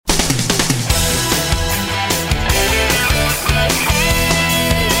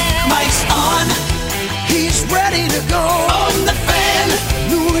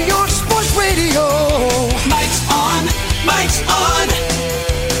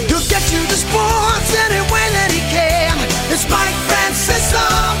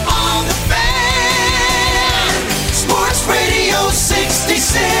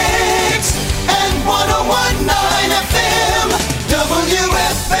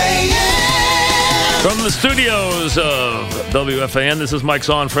From the studios of WFAN, this is Mike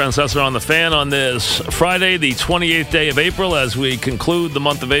Zahn, Francesa on the Fan on this Friday, the 28th day of April. As we conclude the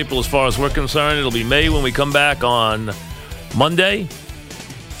month of April as far as we're concerned, it'll be May when we come back on Monday.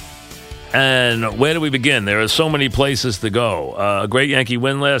 And where do we begin? There are so many places to go. A great Yankee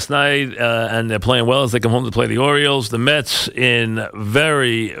win last night, and they're playing well as they come home to play the Orioles. The Mets in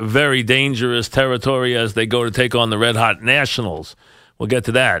very, very dangerous territory as they go to take on the red-hot Nationals. We'll get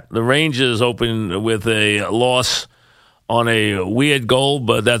to that. The Rangers open with a loss on a weird goal,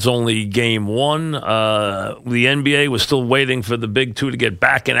 but that's only game one. The NBA was still waiting for the big two to get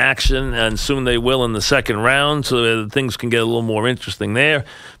back in action, and soon they will in the second round, so things can get a little more interesting there.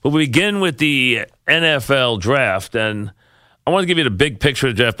 But we begin with the NFL draft, and I want to give you the big picture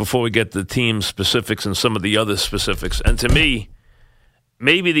of the draft before we get to team specifics and some of the other specifics. And to me,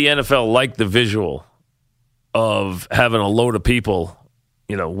 maybe the NFL liked the visual of having a load of people,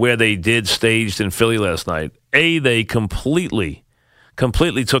 where they did staged in Philly last night. They completely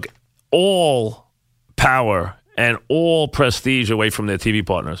took all power and all prestige away from their TV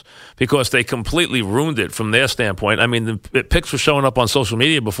partners because they completely ruined it from their standpoint. I mean, the picks were showing up on social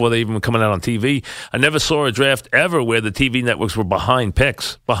media before they even were coming out on TV. I never saw a draft ever where the TV networks were behind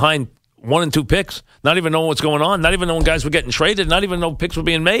picks, behind 1 and 2 picks, not even knowing what's going on, not even knowing guys were getting traded, not even knowing picks were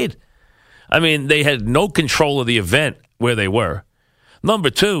being made. I mean, they had no control of the event where they were.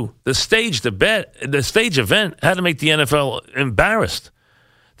 Number two, the stage event had to make the NFL embarrassed.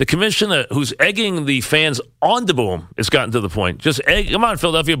 The commissioner who's egging the fans on to boo him has gotten to the point. Come on,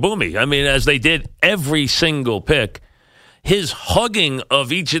 Philadelphia, boo me. I mean, as they did every single pick. His hugging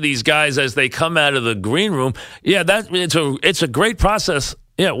of each of these guys as they come out of the green room, it's a great process.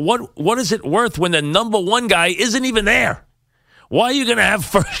 Yeah, what is it worth when the number one guy isn't even there? Why are you going to have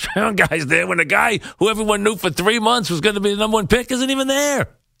first-round guys there when the guy who everyone knew for 3 months was going to be the number one pick isn't even there?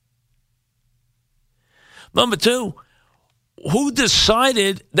 Number two, who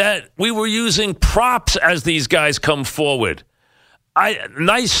decided that we were using props as these guys come forward?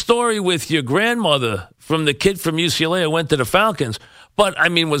 Nice story with your grandmother from the kid from UCLA who went to the Falcons. But, I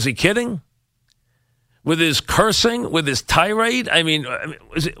mean, was he kidding? With his cursing, with his tirade? I mean,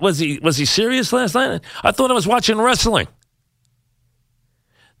 was he serious last night? I thought I was watching wrestling.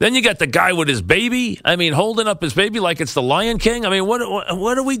 Then you got the guy with his baby. I mean, holding up his baby like it's the Lion King. I mean, what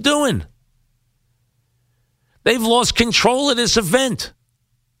are we doing? They've lost control of this event.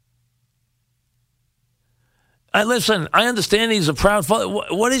 Listen, I understand he's a proud father.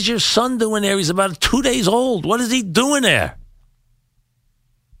 What is your son doing there? He's about 2 days old. What is he doing there?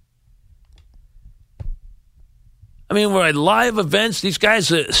 I mean, we're at live events. These guys,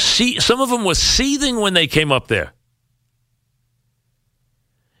 some of them were seething when they came up there.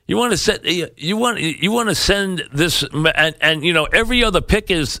 You want to send this, and every other pick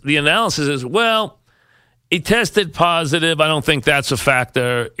is the analysis is, well, he tested positive. I don't think that's a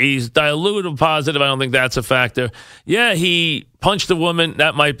factor. He's diluted positive. I don't think that's a factor. Yeah, he punched a woman.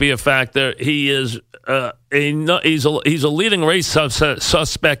 That might be a factor. He is he's a leading race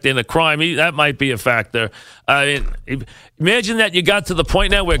suspect in a crime. That might be a factor. I mean, imagine that you got to the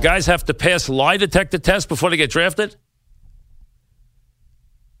point now where guys have to pass lie detector tests before they get drafted.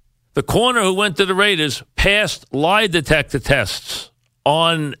 The corner who went to the Raiders passed lie detector tests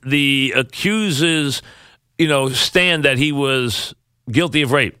on the accuser's, stand that he was guilty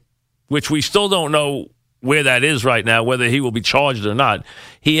of rape, which we still don't know where that is right now, whether he will be charged or not.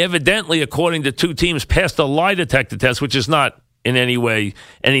 He evidently, according to 2 teams, passed a lie detector test, which is not in any way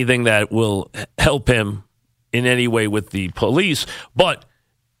anything that will help him in any way with the police. But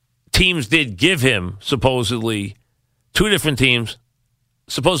teams did give him, supposedly, 2 different teams,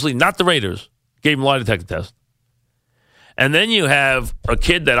 supposedly not the Raiders, gave him a lie detector test. And then you have a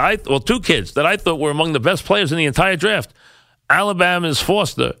kid 2 kids that I thought were among the best players in the entire draft. Alabama's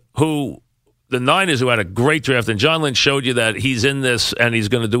Foster, the Niners, who had a great draft, and John Lynch showed you that he's in this and he's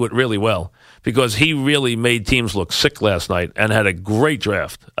going to do it really well because he really made teams look sick last night and had a great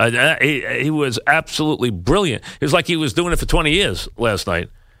draft. He was absolutely brilliant. It was like he was doing it for 20 years last night.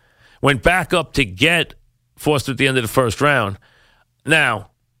 Went back up to get Foster at the end of the first round. Now,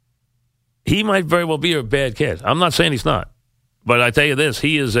 he might very well be a bad kid. I'm not saying he's not. But I tell you this,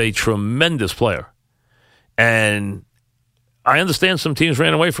 he is a tremendous player. And I understand some teams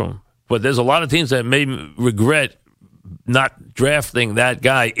ran away from him. But there's a lot of teams that may regret not drafting that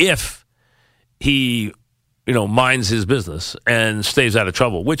guy if he, minds his business and stays out of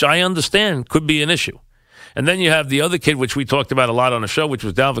trouble, which I understand could be an issue. And then you have the other kid, which we talked about a lot on the show, which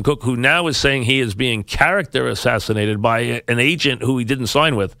was Dalvin Cook, who now is saying he is being character assassinated by an agent who he didn't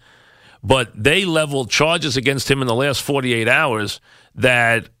sign with. But they leveled charges against him in the last 48 hours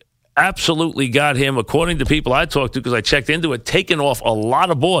that absolutely got him, according to people I talked to, because I checked into it, taken off a lot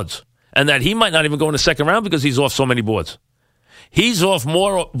of boards. And that he might not even go in the second round because he's off so many boards. He's off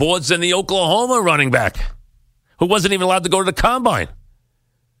more boards than the Oklahoma running back, who wasn't even allowed to go to the combine.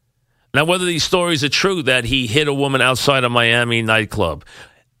 Now, whether these stories are true that he hit a woman outside a Miami nightclub,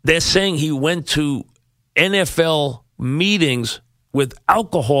 they're saying he went to NFL meetings with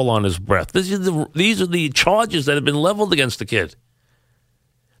alcohol on his breath. These are the charges that have been leveled against the kid.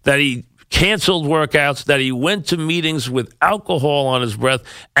 That he canceled workouts, that he went to meetings with alcohol on his breath,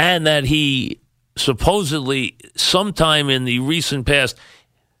 and that he supposedly, sometime in the recent past,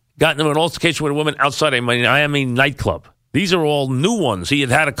 got into an altercation with a woman outside a Miami nightclub. These are all new ones. He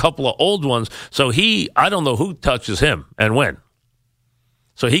had a couple of old ones. So I don't know who touches him and when.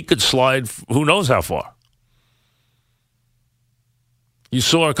 So he could slide who knows how far. You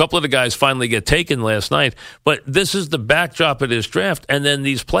saw a couple of the guys finally get taken last night. But this is the backdrop of this draft. And then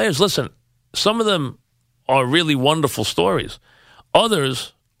these players, listen, some of them are really wonderful stories.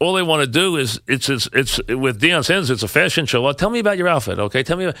 Others, all they want to do is, it's with Deion Sanders, it's a fashion show. Well, tell me about your outfit, okay?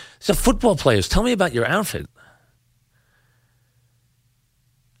 It's a football players. Tell me about your outfit.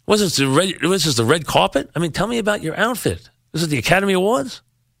 Was this the red carpet? I mean, tell me about your outfit. This is the Academy Awards?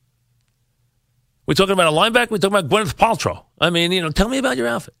 We're talking about a linebacker? We're talking about Gwyneth Paltrow. I mean, tell me about your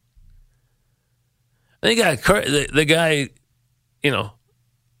outfit. And you got the guy,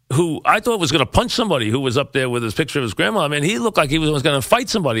 who I thought was going to punch somebody who was up there with his picture of his grandma. I mean, he looked like he was going to fight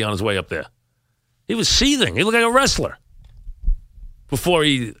somebody on his way up there. He was seething. He looked like a wrestler before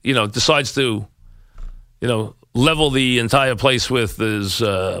he, decides to, level the entire place with his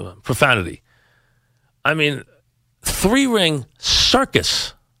profanity. I mean, 3-ring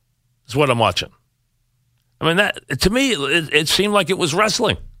circus is what I'm watching. I mean, that to me, it seemed like it was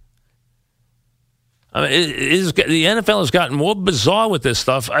wrestling. I mean, the NFL has gotten more bizarre with this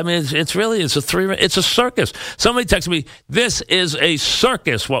stuff. I mean, it's a circus. Somebody texted me, "This is a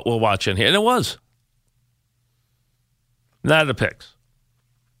circus, what we're watching here." And it was. Not the picks.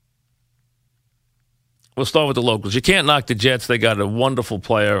 We'll start with the locals. You can't knock the Jets. They got a wonderful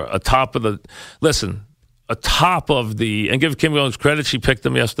player, and give Kim Jones credit, she picked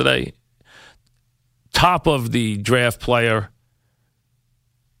him yesterday. Top of the draft player.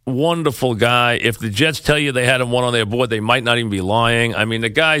 Wonderful guy. If the Jets tell you they had him one on their board, they might not even be lying. I mean, the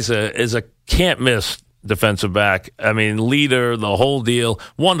guy's is a can't-miss defensive back. I mean, leader, the whole deal.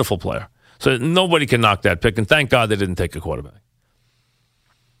 Wonderful player. So nobody can knock that pick, and thank God they didn't take a quarterback.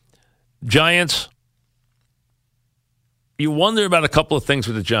 Giants, you wonder about a couple of things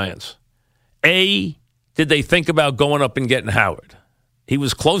with the Giants. A, did they think about going up and getting Howard? He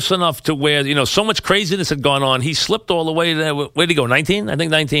was close enough to where, so much craziness had gone on. He slipped all the way to, where'd he go, 19? I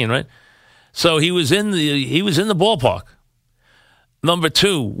think 19, right? So he was in the ballpark. Number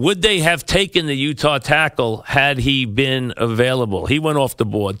 2, would they have taken the Utah tackle had he been available? He went off the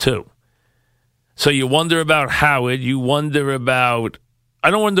board, too. So you wonder about Howard. You wonder about, I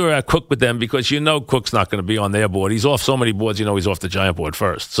don't wonder about Cook with them because Cook's not going to be on their board. He's off so many boards, he's off the Giant board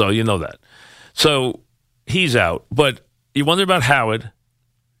first. So you know that. So he's out. But you wonder about Howard.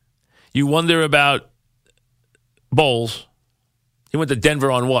 You wonder about Bowles. He went to Denver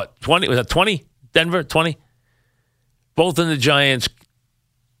on what? 20? Was that 20? Denver, 20? Both in the Giants'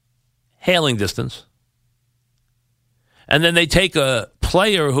 hailing distance. And then they take a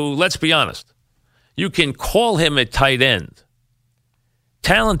player who, let's be honest, you can call him a tight end.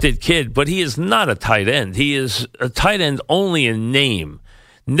 Talented kid, but he is not a tight end. He is a tight end only in name.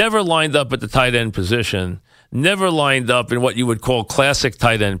 Never lined up at the tight end position. Never lined up in what you would call classic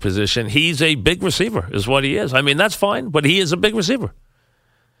tight end position. He's a big receiver is what he is. I mean, that's fine, but he is a big receiver.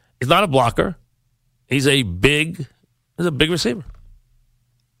 He's not a blocker. He's a big receiver.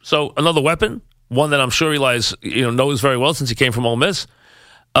 So another weapon, one that I'm sure Eli knows very well since he came from Ole Miss,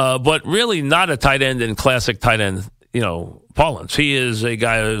 but really not a tight end in classic tight end, parlance. He is a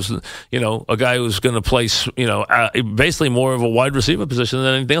guy who's going to play, basically more of a wide receiver position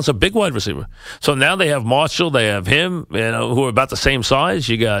than anything else, a big wide receiver. So now they have Marshall, they have him, who are about the same size.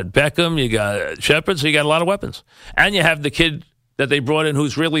 You got Beckham, you got Shepard, so you got a lot of weapons. And you have the kid that they brought in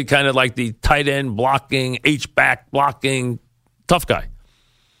who's really kind of like the tight end blocking, H-back blocking, tough guy.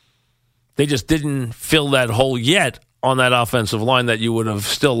 They just didn't fill that hole yet on that offensive line that you would have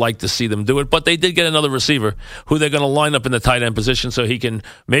still liked to see them do it. But they did get another receiver who they're going to line up in the tight end position so he can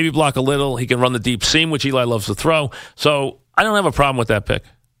maybe block a little. He can run the deep seam, which Eli loves to throw. So I don't have a problem with that pick.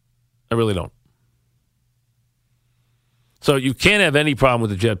 I really don't. So you can't have any problem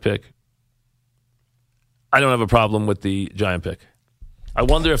with the Jet pick. I don't have a problem with the Giant pick. I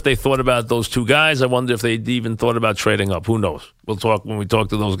wonder if they thought about those two guys. I wonder if they even thought about trading up. Who knows? We'll talk when we talk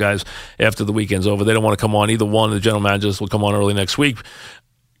to those guys after the weekend's over. They don't want to come on. Either one of the general managers will come on early next week.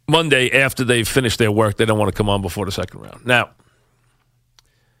 Monday, after they've finished their work, they don't want to come on before the second round. Now,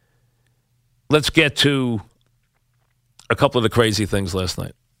 let's get to a couple of the crazy things last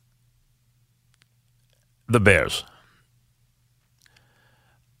night. The Bears.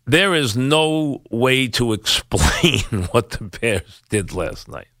 There is no way to explain what the Bears did last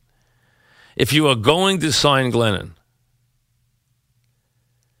night. If you are going to sign Glennon,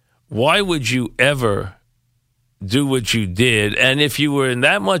 why would you ever do what you did? And if you were in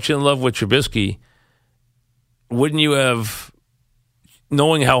that much in love with Trubisky, wouldn't you have,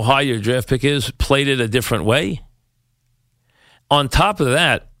 knowing how high your draft pick is, played it a different way? On top of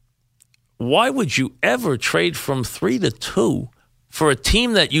that, why would you ever trade from 3 to 2 for a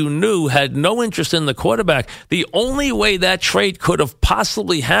team that you knew had no interest in the quarterback? The only way that trade could have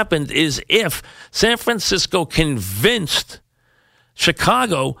possibly happened is if San Francisco convinced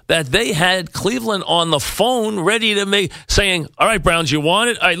Chicago that they had Cleveland on the phone ready to make, saying, all right, Browns, you want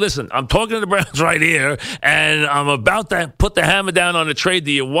it? All right, listen, I'm talking to the Browns right here, and I'm about to put the hammer down on a trade.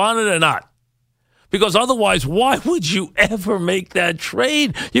 Do you want it or not? Because otherwise, why would you ever make that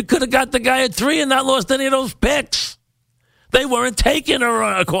trade? You could have got the guy at 3 and not lost any of those picks. They weren't taking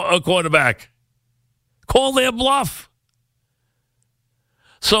a quarterback. Call their bluff.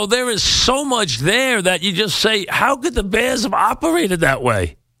 So there is so much there that you just say, how could the Bears have operated that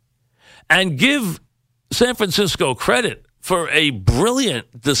way? And give San Francisco credit for a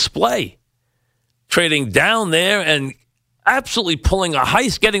brilliant display. Trading down there and absolutely pulling a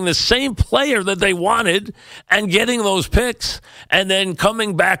heist, getting the same player that they wanted and getting those picks, and then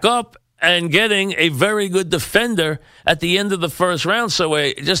coming back up and getting a very good defender at the end of the first round.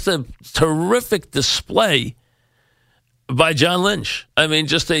 So just a terrific display by John Lynch. I mean,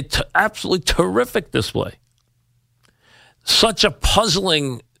 just a absolutely terrific display. Such a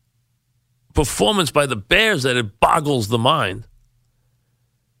puzzling performance by the Bears that it boggles the mind.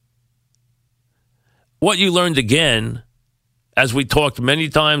 What you learned again, as we talked many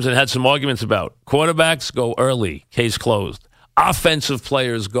times and had some arguments about, quarterbacks go early, case closed. Offensive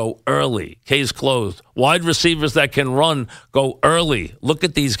players go early, case closed. Wide receivers that can run go early. Look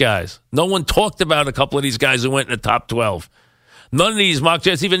at these guys. No one talked about a couple of these guys who went in the top 12. None of these mock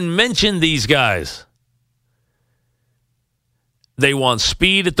drafts even mentioned these guys. They want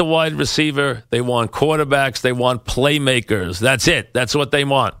speed at the wide receiver. They want quarterbacks. They want playmakers. That's it. That's what they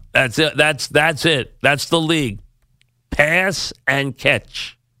want. That's it. That's it. That's the league. Pass and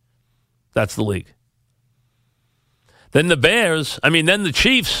catch. That's the league. Then the then the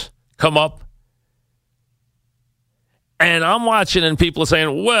Chiefs come up. And I'm watching and people are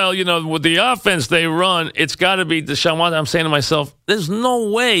saying, well, with the offense they run, it's got to be Deshaun Watson. I'm saying to myself, there's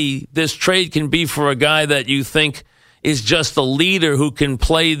no way this trade can be for a guy that you think is just a leader who can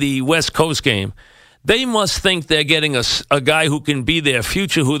play the West Coast game. They must think they're getting a guy who can be their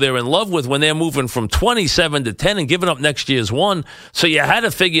future, who they're in love with when they're moving from 27 to 10 and giving up next year's 1. So you had to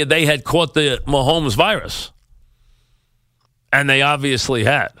figure they had caught the Mahomes virus. And they obviously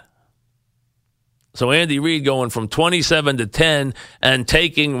had. So Andy Reid going from 27 to 10 and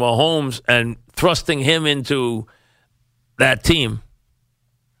taking Mahomes and thrusting him into that team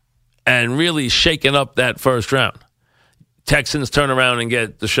and really shaking up that first round. Texans turn around and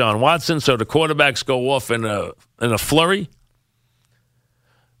get Deshaun Watson, so the quarterbacks go off in a flurry.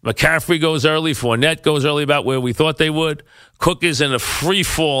 McCaffrey goes early. Fournette goes early, about where we thought they would. Cook is in a free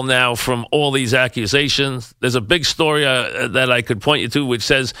fall now from all these accusations. There's a big story that I could point you to which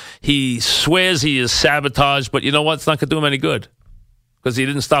says he swears he is sabotaged, but you know what? It's not going to do him any good because he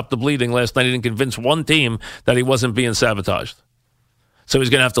didn't stop the bleeding last night. He didn't convince one team that he wasn't being sabotaged. So he's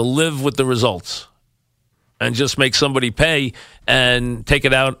going to have to live with the results and just make somebody pay and take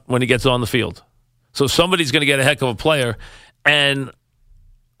it out when he gets on the field. So somebody's going to get a heck of a player, and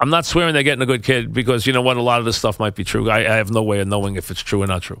I'm not swearing they're getting a good kid because you know what? A lot of this stuff might be true. I have no way of knowing if it's true or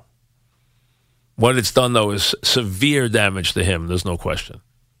not true. What it's done, though, is severe damage to him. There's no question.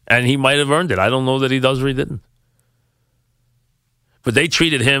 And he might have earned it. I don't know that he does or he didn't. But they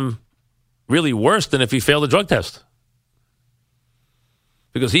treated him really worse than if he failed a drug test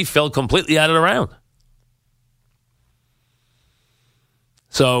because he fell completely out of the round.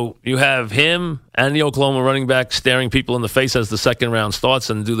 So you have him and the Oklahoma running back staring people in the face as the second round starts.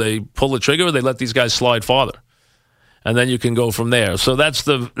 And do they pull the trigger or they let these guys slide farther? And then you can go from there. So that's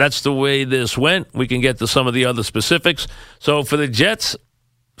the way this went. We can get to some of the other specifics. So for the Jets,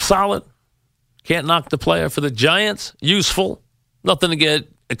 solid. Can't knock the player. For the Giants, useful. Nothing to get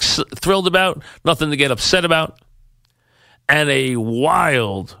thrilled about. Nothing to get upset about. and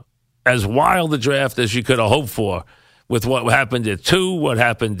as wild a draft as you could have hoped for, with what happened at 2, what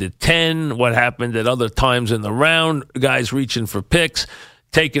happened at 10, what happened at other times in the round, guys reaching for picks,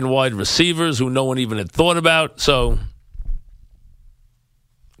 taking wide receivers who no one even had thought about. So,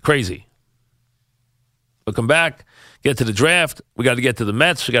 crazy. But come back, get to the draft. We got to get to the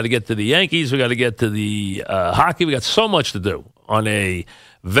Mets. We got to get to the Yankees. We got to get to the hockey. We got so much to do on a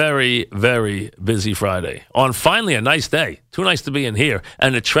very, very busy Friday. On finally a nice day. Too nice to be in here.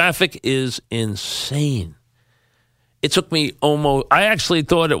 And the traffic is insane. It took me I actually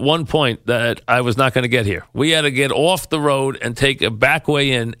thought at one point that I was not going to get here. We had to get off the road and take a back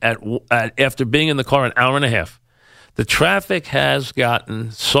way in after being in the car an hour and a half. The traffic has gotten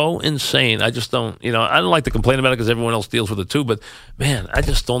so insane. I just don't, I don't like to complain about it because everyone else deals with it too. But, man, I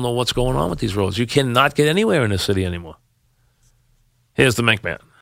just don't know what's going on with these roads. You cannot get anywhere in this city anymore. Here's the Mink Man.